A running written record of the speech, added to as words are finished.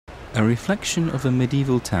A reflection of a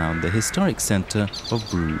medieval town, the historic centre of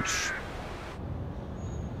Bruges.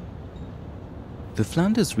 The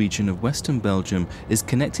Flanders region of western Belgium is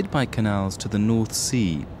connected by canals to the North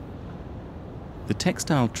Sea. The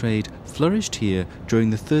textile trade flourished here during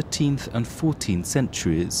the 13th and 14th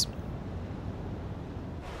centuries.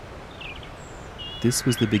 This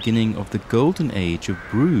was the beginning of the golden age of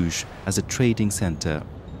Bruges as a trading centre.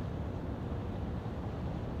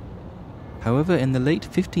 However, in the late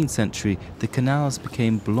 15th century, the canals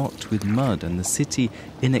became blocked with mud and the city,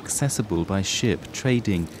 inaccessible by ship,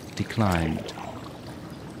 trading declined.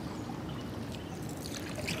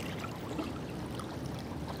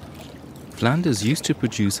 Flanders used to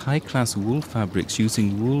produce high-class wool fabrics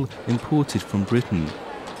using wool imported from Britain.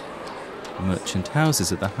 Merchant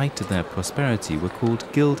houses at the height of their prosperity were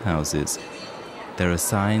called guild houses. There are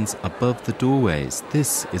signs above the doorways.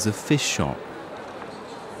 This is a fish shop.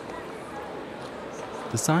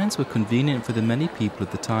 The signs were convenient for the many people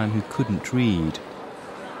of the time who couldn't read.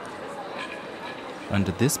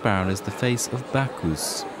 Under this barrel is the face of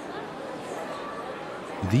Bacchus.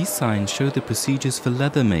 These signs show the procedures for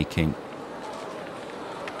leather making.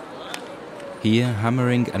 Here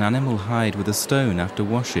hammering an animal hide with a stone after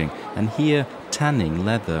washing, and here tanning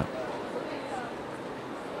leather.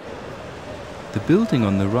 The building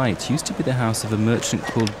on the right used to be the house of a merchant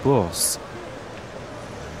called Boss.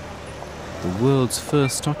 The world's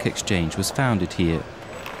first stock exchange was founded here.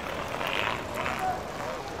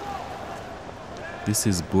 This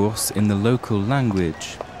is Bourse in the local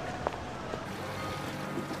language.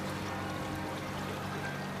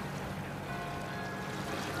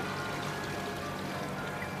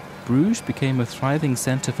 Bruges became a thriving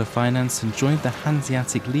centre for finance and joined the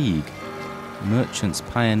Hanseatic League. Merchants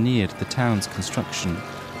pioneered the town's construction.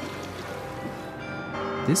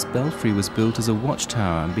 This belfry was built as a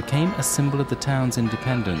watchtower and became a symbol of the town's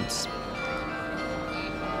independence.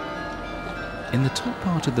 In the top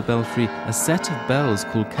part of the belfry, a set of bells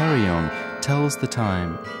called carillon tells the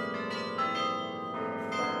time.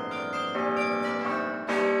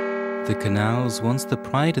 The canals, once the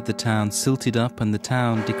pride of the town, silted up and the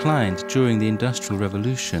town declined during the Industrial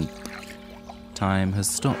Revolution. Time has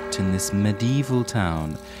stopped in this medieval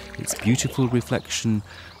town, its beautiful reflection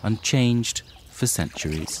unchanged for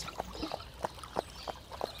centuries.